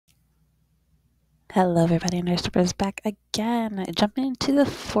Hello everybody, Nurse is back again. Jumping into the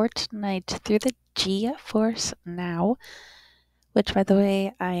Fortnite through the G-Force now, which by the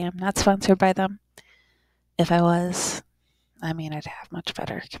way, I am not sponsored by them. If I was, I'd have much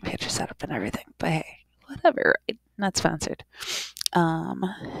better computer setup and everything, but hey, whatever, right? Not sponsored.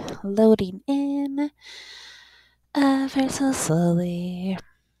 Loading in ever so slowly.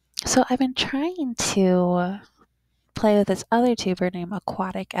 So I've been trying to play with this other tuber named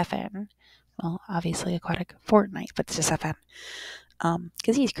Aquatic FN. Well, obviously Aquatic Fortnite, but it's just FN.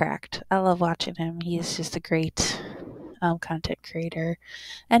 Because he's cracked. I love watching him. He's just a great content creator,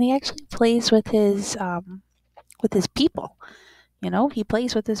 and he actually plays with his people. You know, he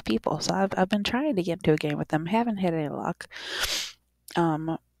plays with his people. So I've been trying to get into a game with him. Haven't had any luck.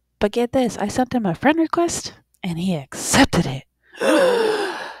 But get this, I sent him a friend request, and he accepted it.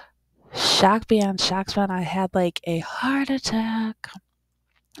 Shock beyond shocks, man. I had like a heart attack.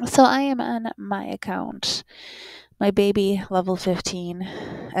 So I am on my account. My baby, level 15.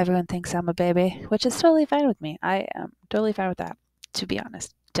 Everyone thinks I'm a baby, which is totally fine with me. I am totally fine with that, to be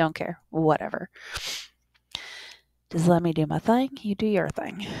honest. Don't care. Whatever. Just let me do my thing. You do your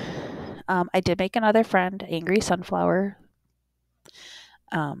thing. I did make another friend, Angry Sunflower.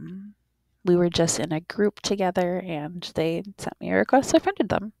 We were just in a group together, and they sent me a request. So I friended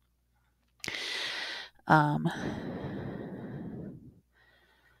them.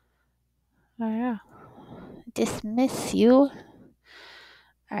 Oh, yeah. Dismiss you. All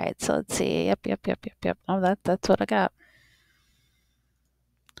right, so let's see. Yep. Oh, that's what I got.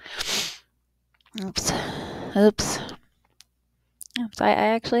 Oops. I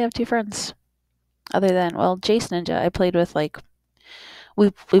actually have two friends. Other than, well, Jace Ninja, I played with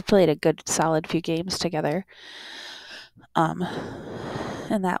we played a good solid few games together. And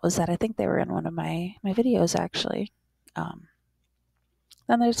that was that. I think they were in one of my videos actually.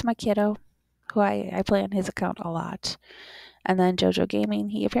 Then there's my kiddo, who I play on his account a lot. And then JoJo Gaming,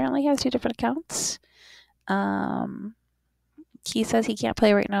 he apparently has two different accounts. He says he can't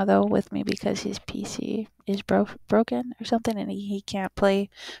play right now though with me because his PC is broken or something, and he can't play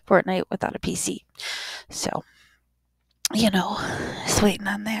Fortnite without a PC. So, just waiting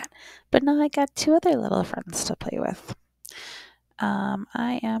on that. But now I got two other little friends to play with.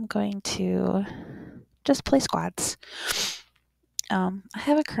 I am going to just play squads. I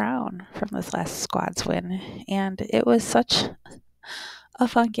have a crown from this last squads win, and it was such a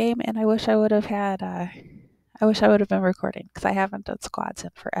fun game, and I wish I would have had I wish I would have been recording because I haven't done squads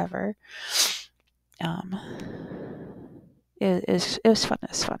in forever. It was fun. It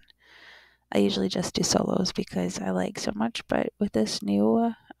was fun. I usually just do solos because I like so much, but with this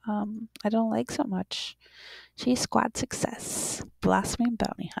new, I don't like so much. She's squad success, blossoming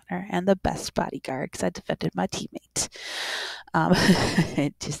bounty hunter, and the best bodyguard because I defended my teammate.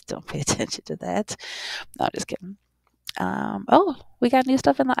 Just don't pay attention to that. No, just kidding. Oh, we got new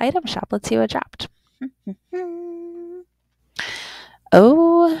stuff in the item shop. Let's see what dropped.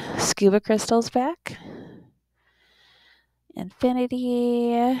 Oh, scuba crystals back.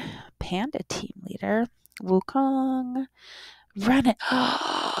 Infinity, Panda team leader, Wukong, run it.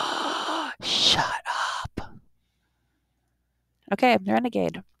 Shut up. Okay,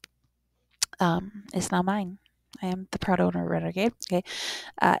 Renegade. It's now mine. I am the proud owner of Renegade. Okay.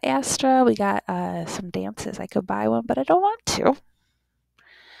 Astra, we got some dances. I could buy one, but I don't want to.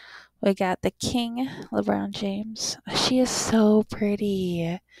 We got the King, LeBron James. She is so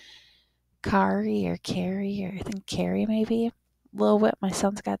pretty. Carrie, or I think Carrie maybe. Lil Whip, my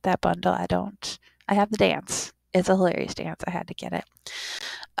son's got that bundle. I don't. I have the dance. It's a hilarious dance. I had to get it.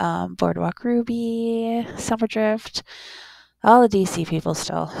 Boardwalk Ruby, Summer Drift, all the DC people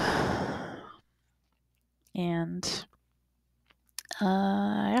still. And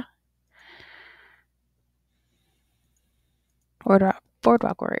yeah.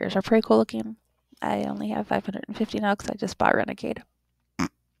 Boardwalk Warriors are pretty cool looking. I only have 550 now because I just bought Renegade. I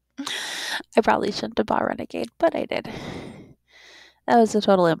probably shouldn't have bought Renegade, but I did. That was a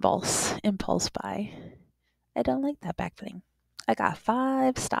total impulse buy. I don't like that back thing. I got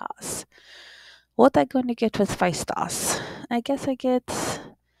 5 stars. What I going to get with 5 stars? I guess I get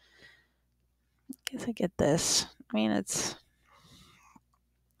this. It's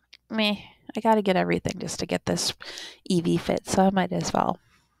meh. I gotta get everything just to get this EV fit, so I might as well.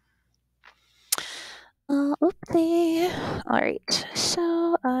 Oopsie. Alright,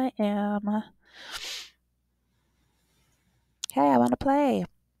 so I am... Hey, I want to play.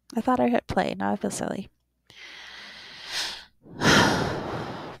 I thought I hit play. Now I feel silly.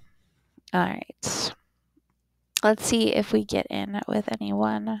 Alright. Let's see if we get in with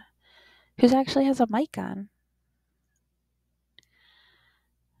anyone who actually has a mic on.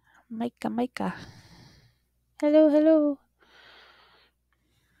 Micah. Hello, hello.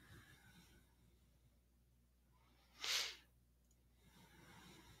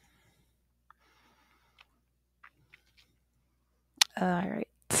 All right.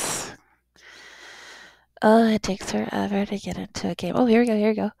 Oh, it takes forever to get into a game. Oh, here we go. Here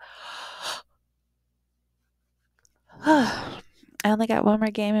we go. I only got one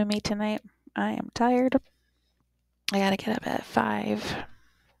more game in me tonight. I am tired. I gotta get up at 5.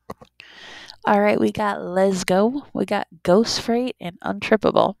 All right, we got Let's Go. We got Ghost Freight and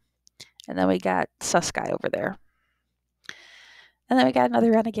Untrippable. And then we got Sus Guy over there. And then we got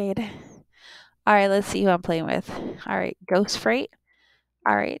another Renegade. All right, let's see who I'm playing with. All right, Ghost Freight.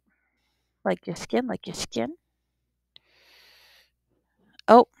 All right, like your skin, like your skin.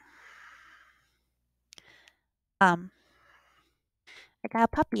 Oh, um, I got a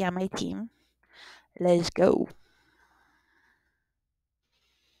puppy on my team. Let's go.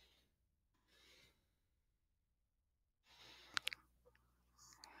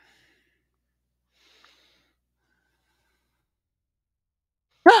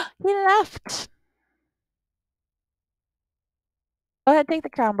 He left. Go ahead, take the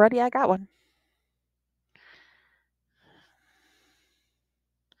crown, buddy. I got one.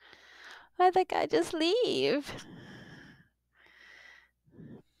 Why'd that guy just leave?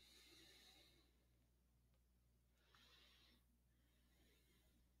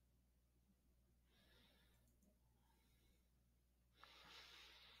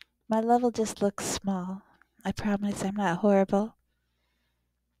 My level just looks small. I promise I'm not horrible.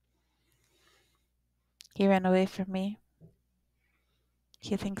 He ran away from me.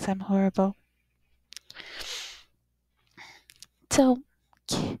 He thinks I'm horrible. So,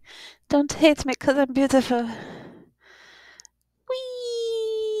 don't hate me because I'm beautiful.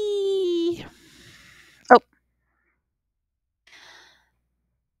 Whee! Oh,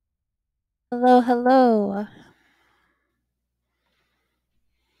 hello, hello.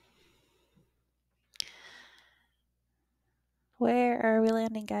 Where are we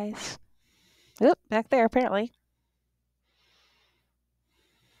landing, guys? Oop, back there, apparently.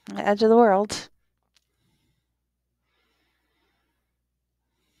 On the edge of the world.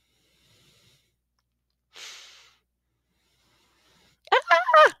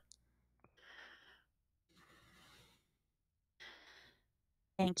 Ah!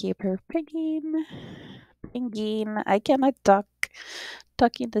 Thank you for pinging. Pinging. I cannot duck.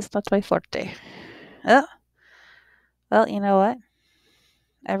 Ducking is not my forte. Oh, well, you know what?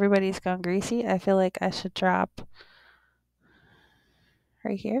 Everybody's gone greasy. I feel like I should drop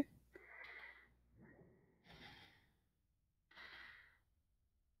right here.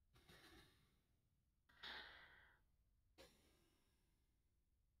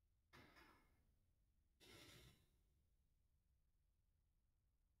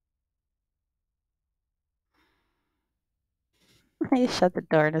 I shut the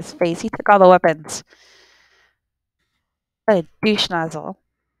door in his face. He took all the weapons. What a douche nozzle.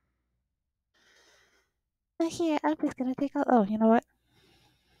 Here, I'm just gonna take all. Oh, you know what?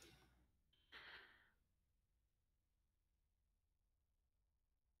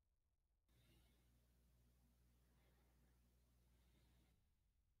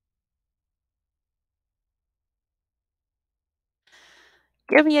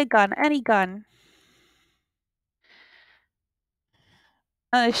 Give me a gun, any gun.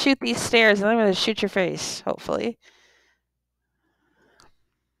 I'm gonna shoot these stairs and I'm gonna shoot your face, hopefully.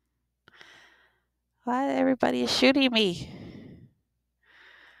 Why everybody is shooting me?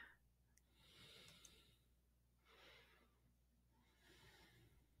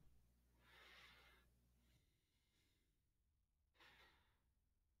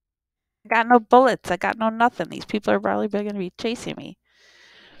 I got no bullets. I got no nothing. These people are probably gonna be chasing me.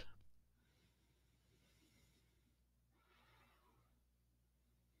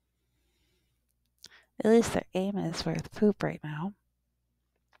 At least their aim is worth poop right now.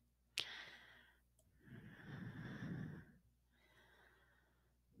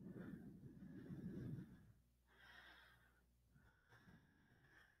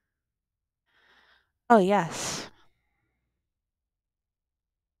 Oh, yes.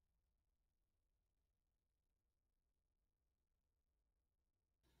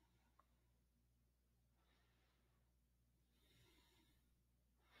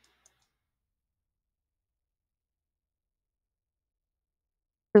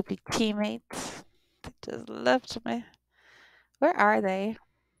 Poopy teammates. They just left me. Where are they?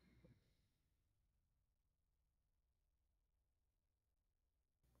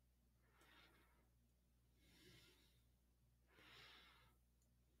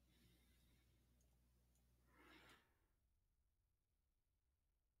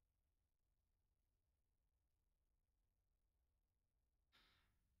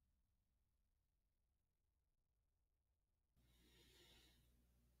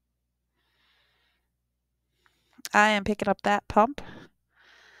 I am picking up that pump.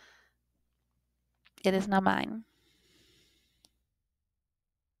 It is now mine.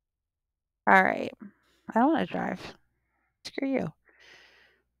 All right. I don't want to drive. Screw you.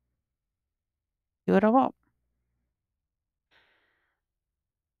 Do what I want.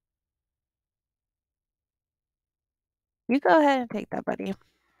 You go ahead and take that, buddy.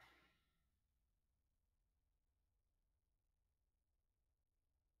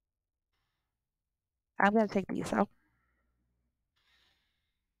 I'm gonna take these though.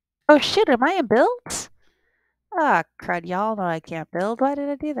 Oh shit, am I in builds? Ah, crud, y'all know I can't build. Why did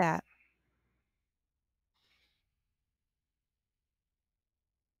I do that?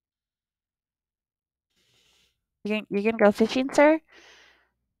 You gonna go fishing, sir?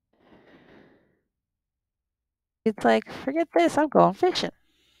 It's like, forget this, I'm going fishing.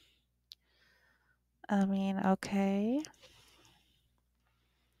 I mean, okay.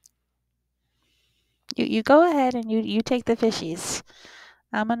 You go ahead and you take the fishies.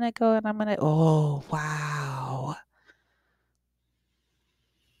 I'm gonna go and I'm gonna. Oh wow.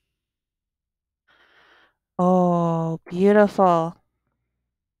 Oh, beautiful.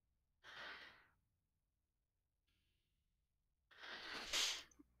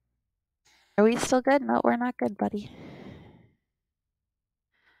 Are we still good? No, we're not good, buddy.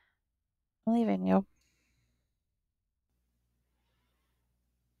 I'm leaving you.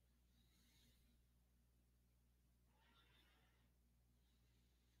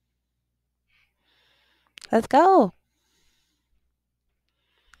 Let's go.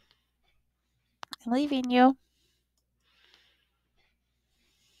 I'm leaving you.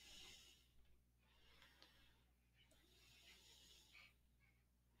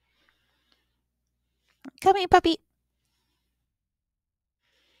 Come here, puppy.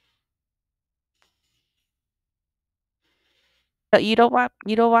 No, you don't want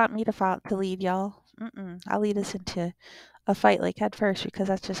me to lead y'all. I'll lead us into a fight like head first because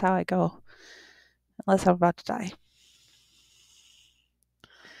that's just how I go. Unless I'm about to die.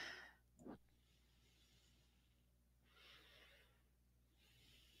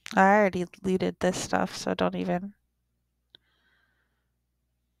 I already looted this stuff, so don't even.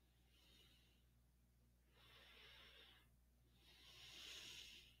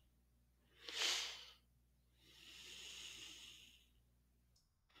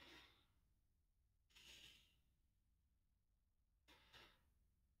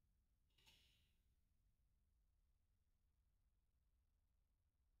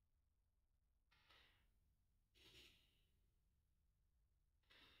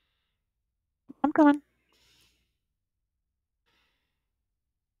 I'm coming.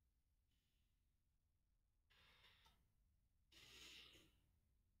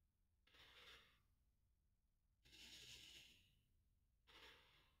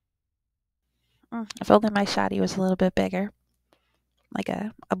 If only my shoddy was a little bit bigger. Like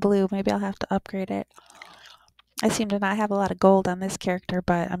a blue. Maybe I'll have to upgrade it. I seem to not have a lot of gold on this character,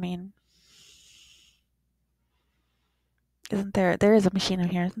 but I mean, isn't there? There is a machine in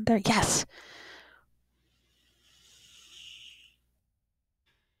here, isn't there? Yes!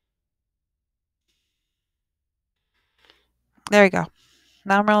 There we go.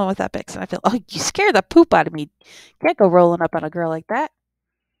 Now I'm rolling with epics, and I feel. Oh, you scared the poop out of me. Can't go rolling up on a girl like that.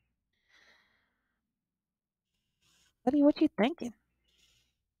 Buddy, what you thinking?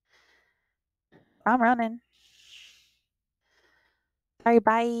 I'm running. Sorry,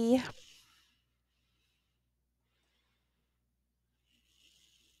 bye.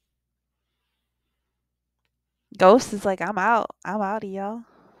 Ghost is like, I'm out. I'm out of y'all.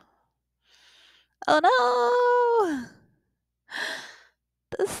 Oh no!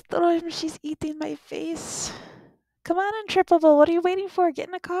 The storm, she's eating my face. Come on, Untrippable. What are you waiting for? Get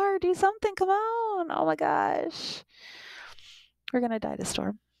in a car. Do something. Come on. Oh my gosh. We're going to die to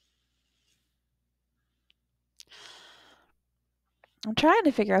storm. I'm trying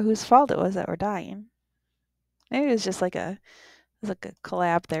to figure out whose fault it was that we're dying. Maybe it was just like it was like a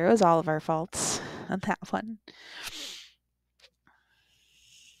collab there. It was all of our faults on that one.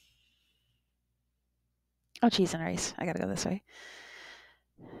 Oh, cheese and rice. I gotta go this way.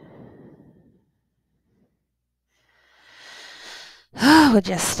 Would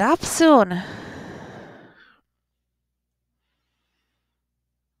you stop soon?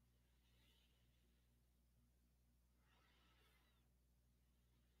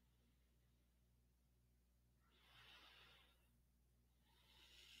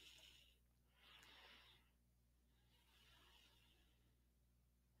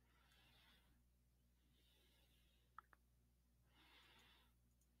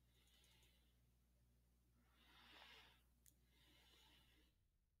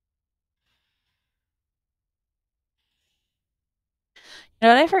 You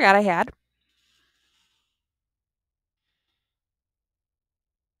know what I forgot I had?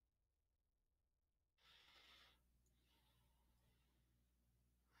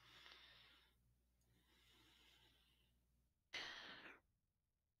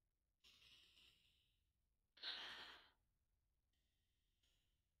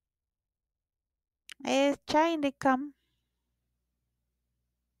 It's trying to come.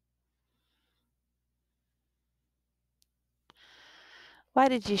 Why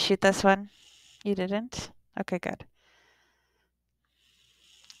did you shoot this one? You didn't? Okay, good.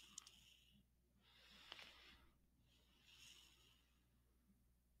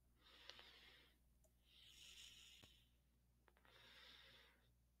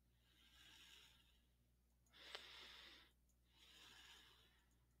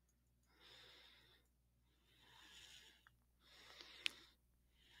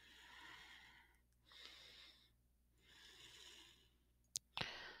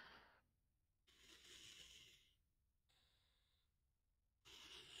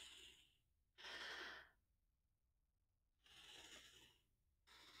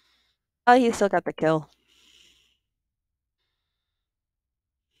 Oh, he still got the kill.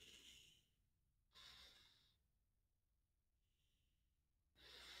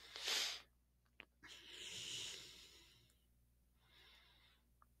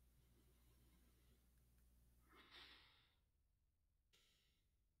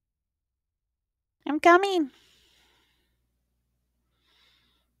 I'm coming.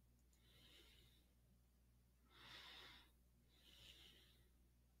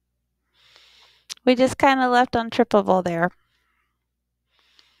 We just kind of left untrippable there.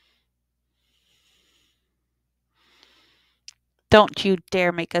 Don't you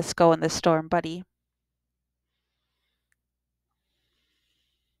dare make us go in the storm, buddy.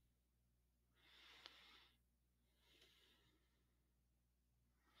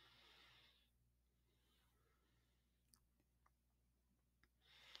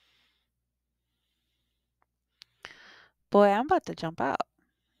 Boy, I'm about to jump out.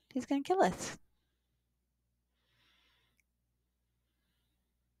 He's gonna kill us.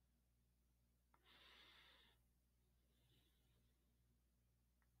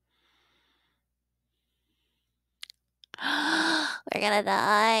 We're gonna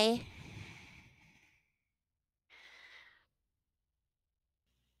die.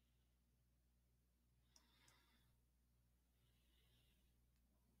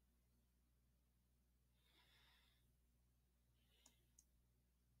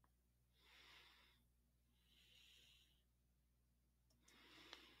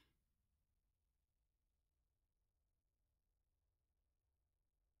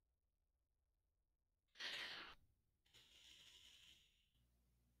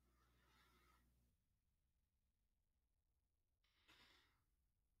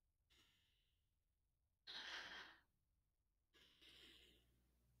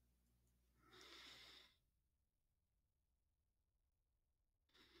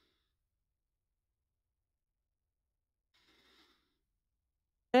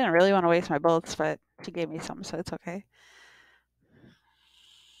 I didn't really want to waste my bullets, but she gave me some, so it's okay.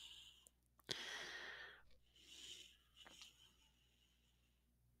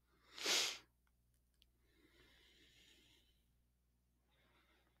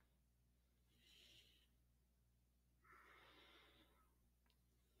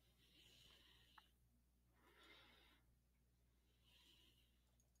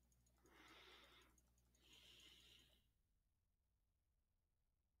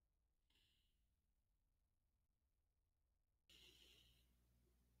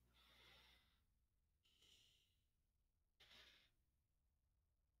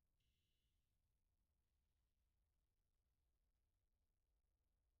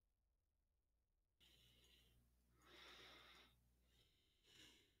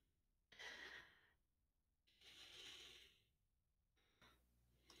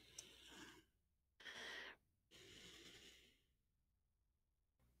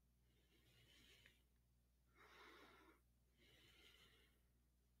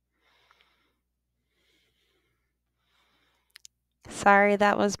 Sorry,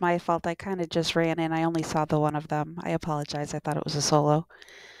 that was my fault. I kind of just ran in. I only saw the one of them. I apologize. I thought it was a solo.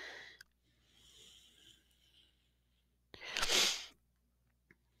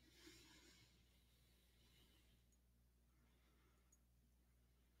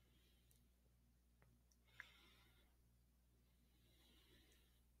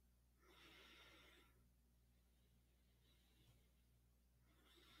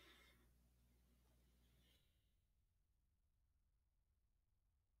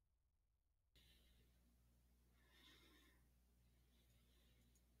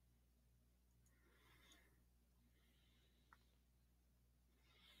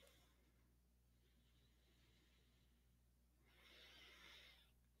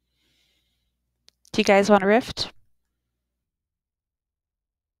 Do you guys want a rift?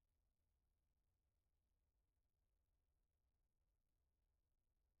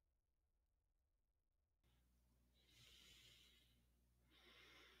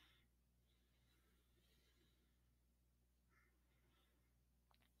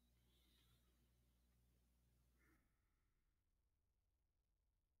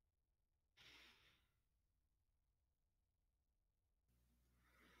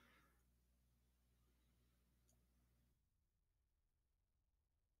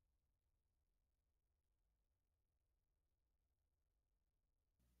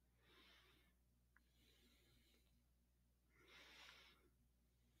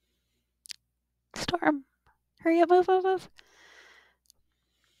 Storm, hurry up, move, move, move.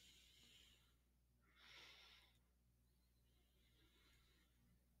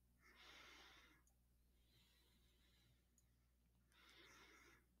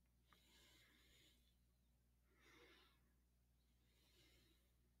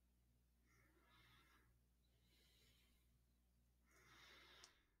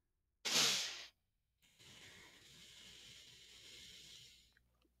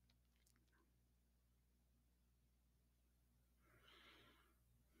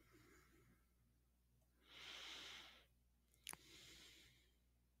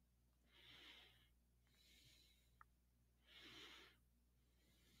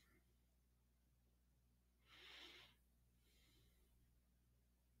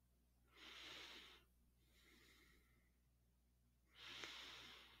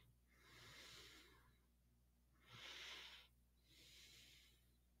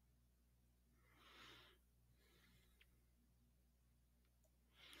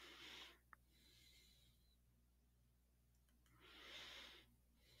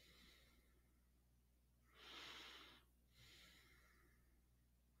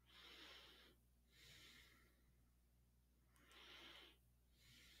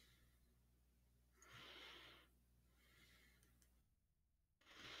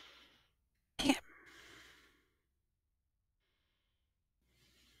 Yeah.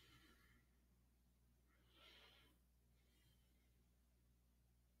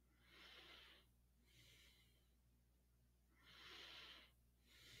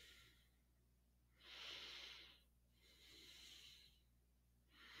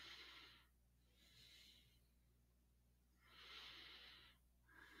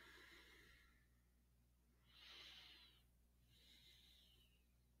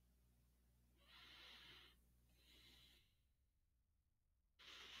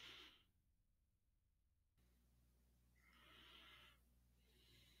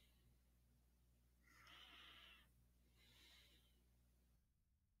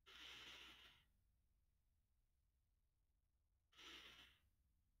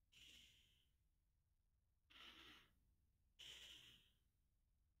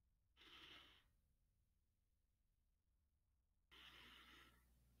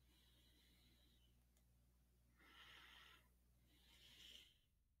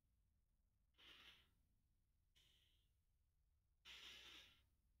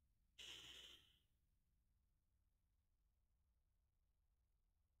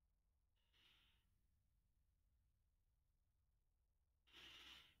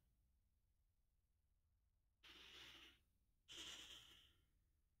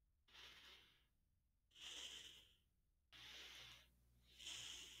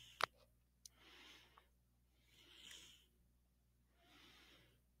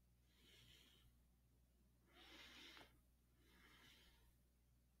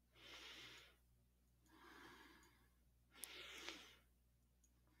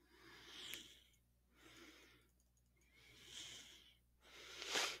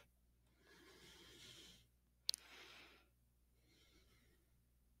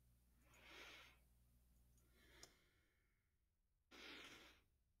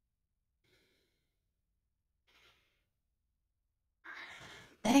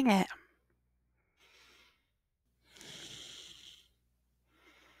 Dang it.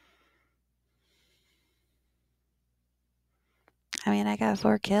 I mean, I got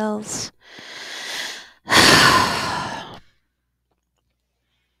 4 kills.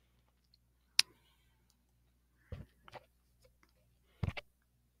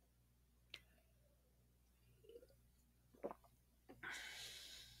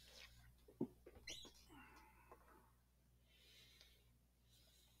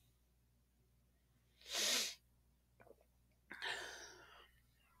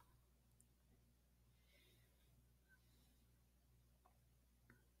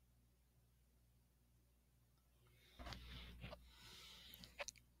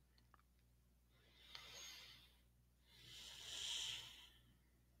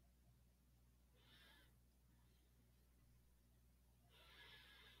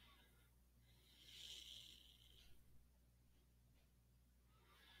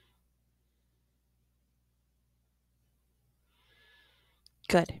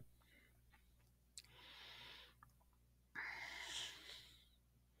 Good.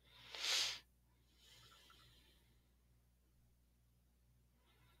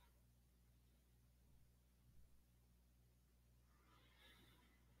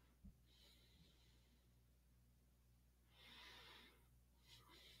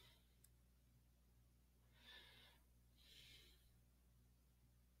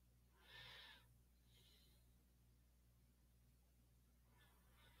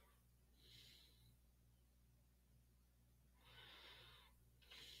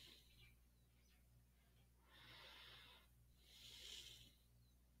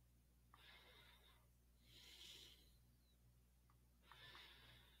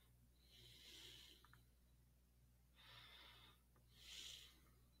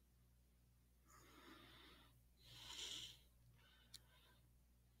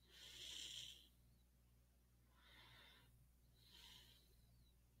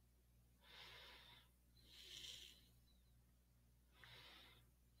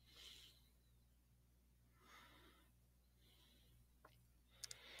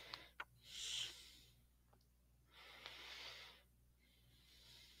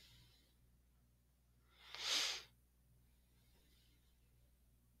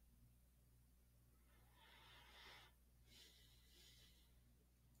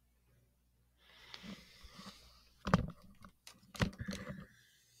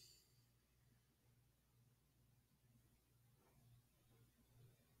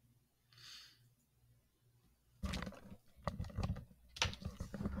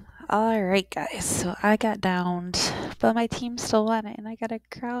 All right, guys. So I got downed, but my team still won it, and I got a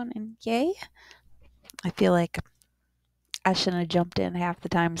crown, and yay. I feel like I shouldn't have jumped in half the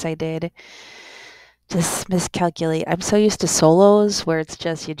times I did. Just miscalculate. I'm so used to solos where it's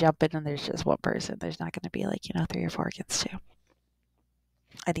just you jump in and there's just one person. There's not going to be like, 3 or 4 against 2.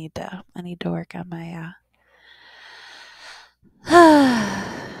 I need to work on my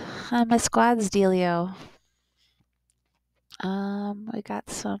on my squads dealio.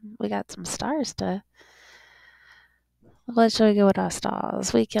 We got some stars to. What should we go with our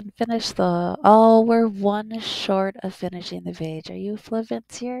stars? We can finish we're 1 short of finishing the page. Are you flippin'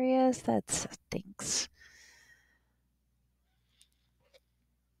 serious? That stinks.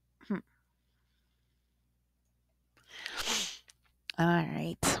 Hmm. All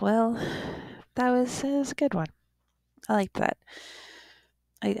right. Well, that was a good one. I like that.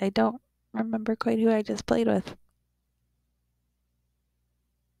 I don't remember quite who I just played with.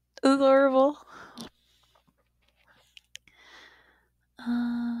 It was horrible.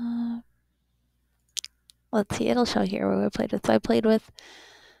 Um, let's see. It'll show here where we played with. So I played with.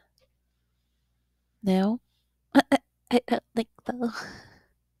 No, I don't think so.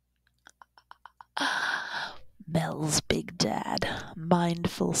 Mel's Big Dad,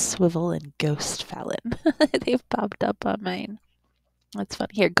 Mindful Swivel, and Ghost Fallon. They've popped up on mine. That's fun.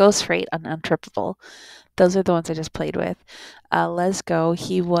 Here, Ghost Freight and Untrippable. Those are the ones I just played with. Let's Go.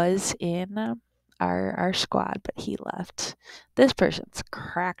 He was in our squad, but he left. This person's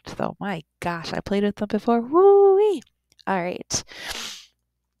cracked though. My gosh, I played with them before. Woo-wee! All right.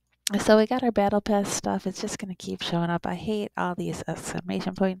 So we got our battle pass stuff. It's just gonna keep showing up. I hate all these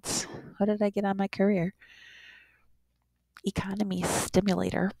exclamation points. What did I get on my career? Economy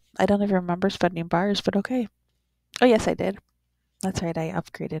stimulator. I don't even remember spending bars, but okay. Oh yes, I did. That's right. I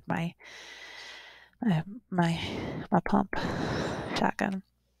upgraded my my pump shotgun.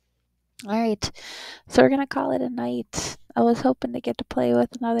 All right, so we're gonna call it a night. I was hoping to get to play with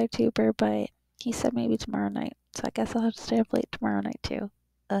another tuber, but he said maybe tomorrow night. So I guess I'll have to stay up late tomorrow night too.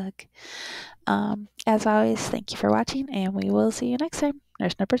 Ugh. As always, thank you for watching, and we will see you next time.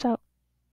 Nurse Nippers out.